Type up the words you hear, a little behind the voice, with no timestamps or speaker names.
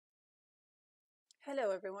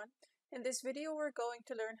Hello everyone. In this video, we're going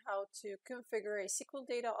to learn how to configure a SQL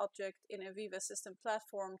Data Object in AVEVA System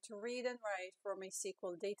Platform to read and write from a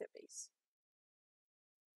SQL database.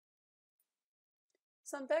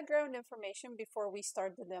 Some background information before we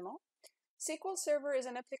start the demo. SQL Server is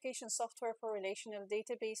an application software for relational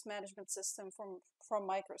database management system from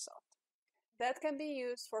Microsoft that can be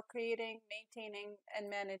used for creating, maintaining,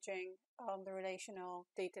 and managing the relational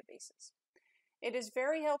databases. It is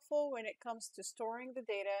very helpful when it comes to storing the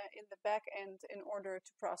data in the back end in order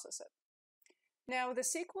to process it. Now, the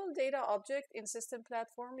SQL Data Object in System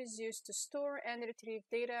Platform is used to store and retrieve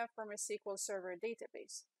data from a SQL Server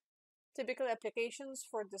database. Typical applications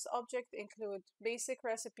for this object include basic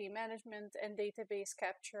recipe management and database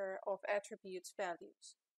capture of attributes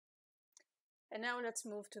values. And now let's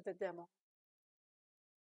move to the demo.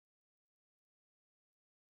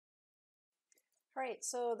 All right,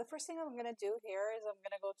 so the first thing I'm going to do here is I'm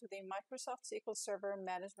going to go to the Microsoft SQL Server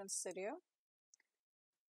Management Studio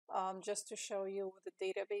just to show you the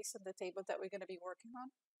database and the table that we're going to be working on.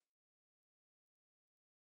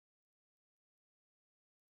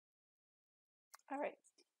 All right,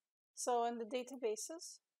 so in the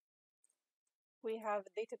databases, we have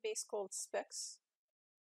a database called specs,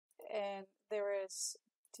 and there is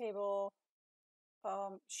table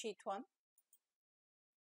sheet 1.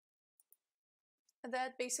 And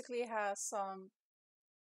that basically has some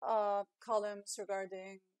columns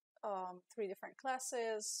regarding 3 different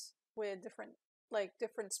classes with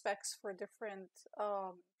different specs for different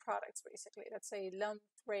products, basically. Let's say length,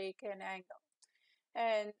 rake, and angle.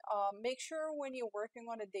 And make sure when you're working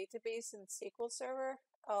on a database in SQL Server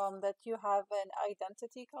that you have an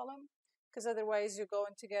identity column, because otherwise you're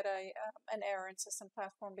going to get an error in System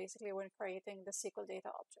Platform basically when creating the SQL Data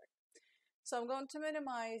Object. So I'm going to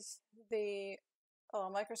minimize the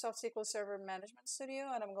Microsoft SQL Server Management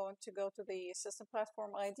Studio, and I'm going to go to the System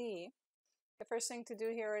Platform ID. The first thing to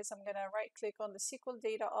do here is I'm going to right click on the SQL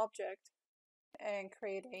Data Object and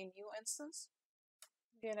create a new instance.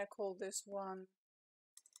 I'm going to call this one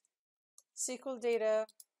SQL Data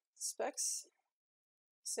Specs,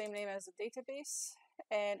 same name as the database,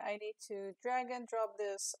 and I need to drag and drop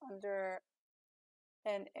this under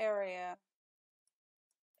an area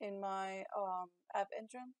in my App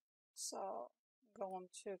Engine. So I'm going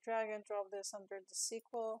to drag and drop this under the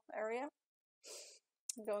SQL area.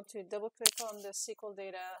 I'm going to double click on the SQL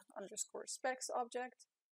Data _ specs object,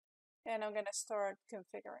 and I'm going to start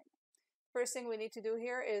configuring. First thing we need to do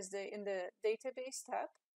here is in the database tab,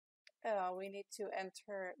 we need to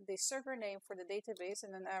enter the server name for the database,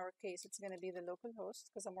 and in our case it's going to be the local host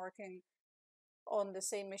because I'm working on the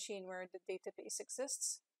same machine where the database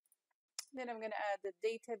exists. Then I'm going to add the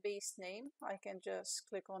database name. I can just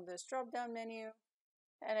click on this drop down menu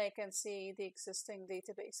and I can see the existing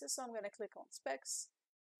databases. So I'm going to click on specs,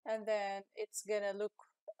 and then it's going to look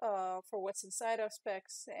for what's inside of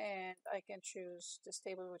specs, and I can choose this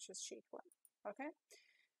table, which is sheet 1. Okay.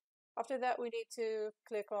 After that, we need to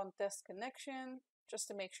click on test connection just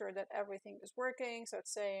to make sure that everything is working. So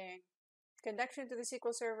it's saying connection to the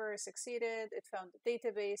SQL Server succeeded, it found the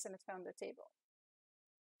database, and it found the table.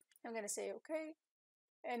 I'm going to say OK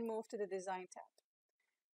and move to the design tab.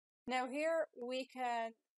 Now here we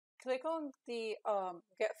can click on the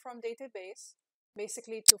get from database,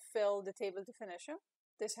 basically to fill the table definition.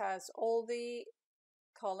 This has all the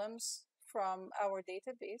columns from our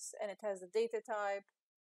database, and it has the data type,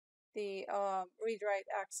 the read-write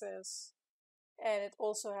access, and it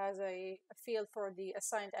also has a field for the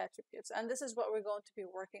assigned attributes. And this is what we're going to be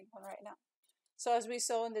working on right now. So as we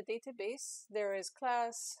saw in the database, there is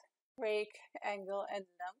class, rake, angle, and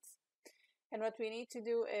length. And what we need to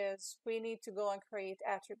do is we need to go and create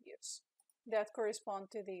attributes that correspond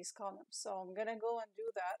to these columns. So I'm going to go and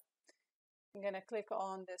do that. I'm going to click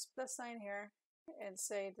on this plus sign here and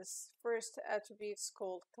say this first attribute is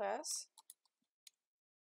called class.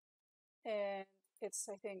 And it's,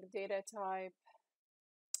 I think, data type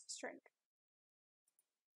string.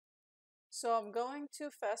 So I'm going to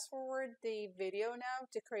fast forward the video now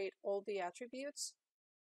to create all the attributes.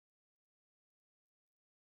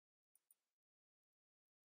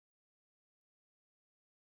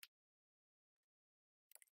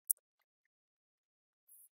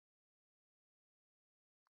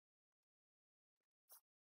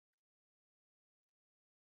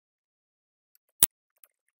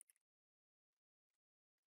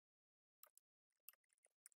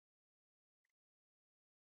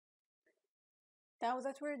 Now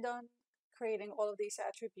that we're done creating all of these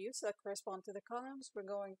attributes that correspond to the columns, we're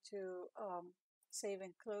going to save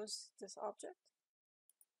and close this object.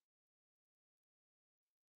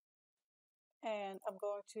 And I'm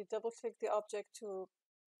going to double click the object to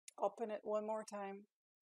open it one more time.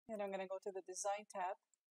 And I'm going to go to the design tab.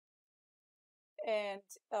 And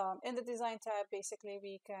in the design tab, basically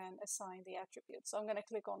we can assign the attributes. So I'm going to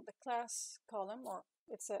click on the class column, or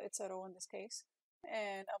it's a row in this case.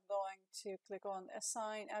 And I'm going to click on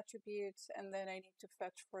assign attributes, and then I need to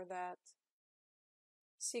fetch for that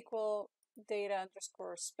SQL data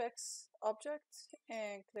underscore specs object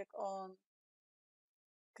and click on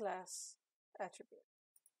class attribute.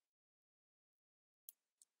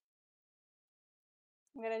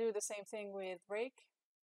 I'm going to do the same thing with rake.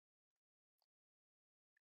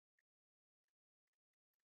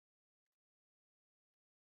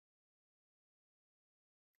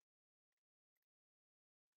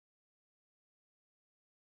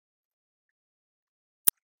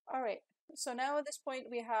 All right, so now at this point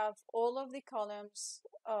we have all of the columns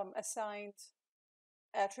assigned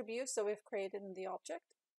attributes that we've created in the object.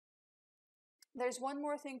 There's one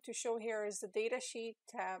more thing to show here is the data sheet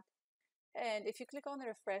tab. And if you click on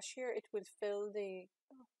refresh here, it will fill the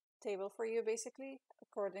table for you basically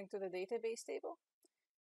according to the database table.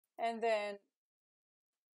 And then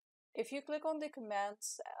if you click on the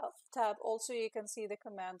commands tab, also you can see the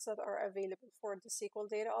commands that are available for the SQL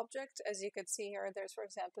Data Object. As you can see here, there's, for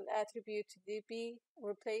example, attribute to DB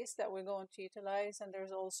replace that we're going to utilize. And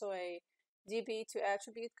there's also a DB to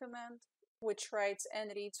attribute command, which writes and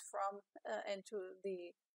reads from into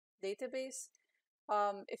the database.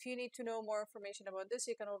 If you need to know more information about this,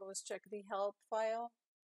 you can always check the help file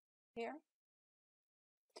here.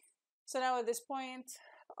 So now at this point,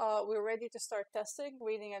 we're ready to start testing,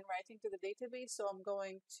 reading and writing to the database. So I'm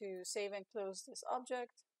going to save and close this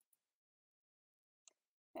object.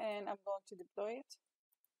 And I'm going to deploy it.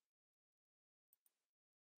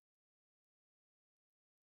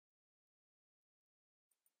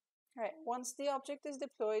 All right, once the object is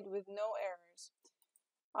deployed with no errors,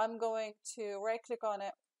 I'm going to right click on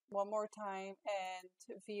it one more time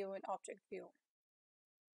and view an object viewer.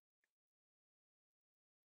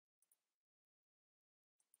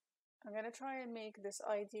 I'm going to try and make this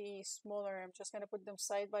IDE smaller. I'm just going to put them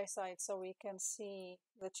side by side so we can see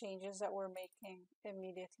the changes that we're making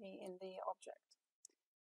immediately in the object.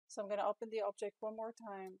 So I'm going to open the object one more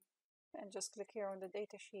time and just click here on the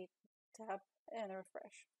datasheet tab and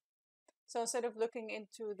refresh. So instead of looking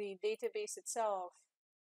into the database itself,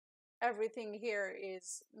 everything here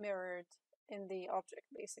is mirrored in the object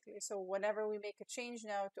basically. So whenever we make a change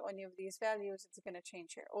now to any of these values, it's going to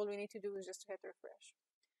change here. All we need to do is just hit refresh.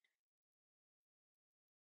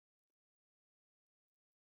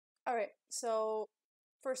 All right, so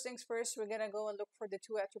first things first, we're going to go and look for the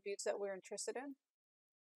two attributes that we're interested in.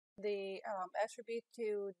 The attribute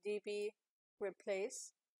to DB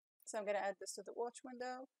replace. So I'm going to add this to the watch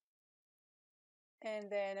window.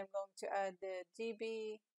 And then I'm going to add the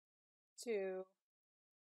DB to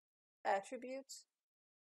attributes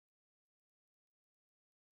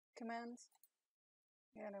command.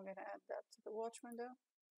 And I'm going to add that to the watch window.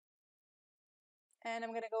 And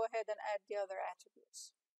I'm going to go ahead and add the other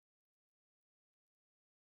attributes.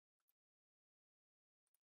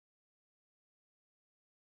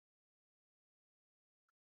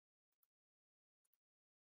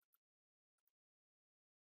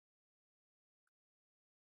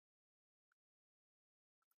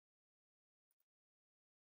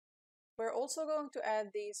 We're also going to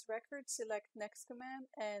add these record select next command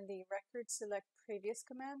and the record select previous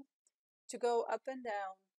command to go up and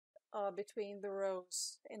down between the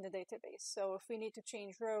rows in the database. So if we need to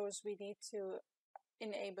change rows, we need to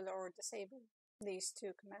enable or disable these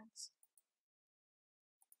two commands.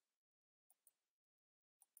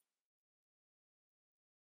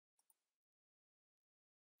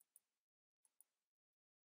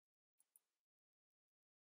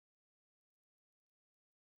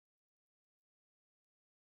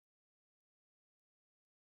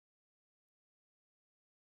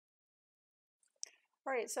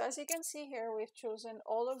 All right, so as you can see here, we've chosen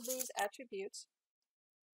all of these attributes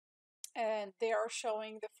and they are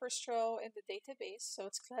showing the first row in the database. So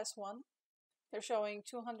it's class 1. They're showing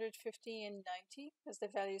 250 and 90 as the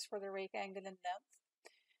values for the rake angle and length.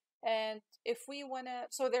 And if we want to,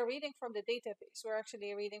 so they're reading from the database. We're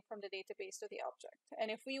actually reading from the database to the object. And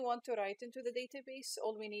if we want to write into the database,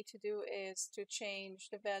 all we need to do is to change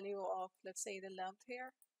the value of, let's say, the length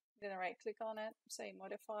here. I'm going to right click on it, say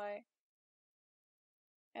modify.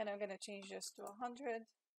 And I'm going to change this to 100.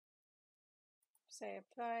 Say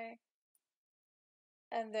apply.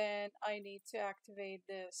 And then I need to activate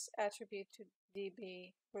this attribute to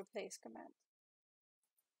DB replace command.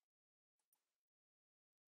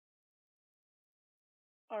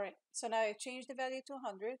 All right, so now I've changed the value to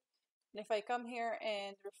 100. And if I come here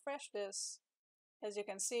and refresh this, as you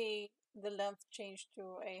can see, the length changed to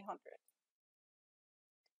 100.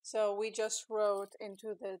 So we just wrote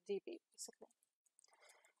into the DB, basically.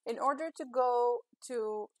 In order to go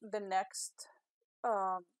to the next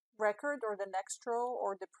record or the next row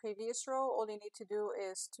or the previous row, all you need to do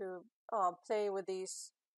is to play with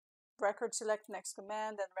these record select next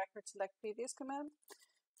command and record select previous command.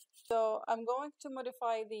 So I'm going to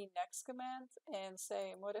modify the next command and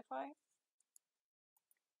say modify,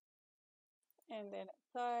 and then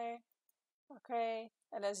apply. Okay,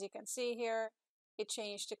 and as you can see here, it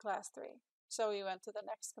changed to class 3. So we went to the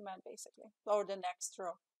next command basically, or the next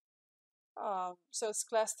row. So it's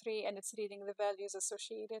class 3 and it's reading the values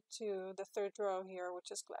associated to the third row here,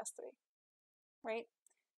 which is class 3, right?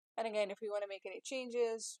 And again, if we want to make any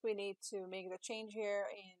changes, we need to make the change here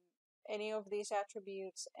in any of these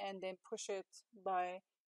attributes and then push it by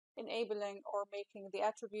enabling or making the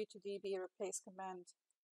attribute to DB replace command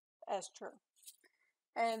as true.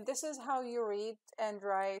 And this is how you read and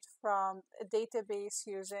write from a database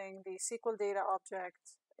using the SQL Data Object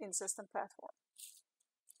in System Platform.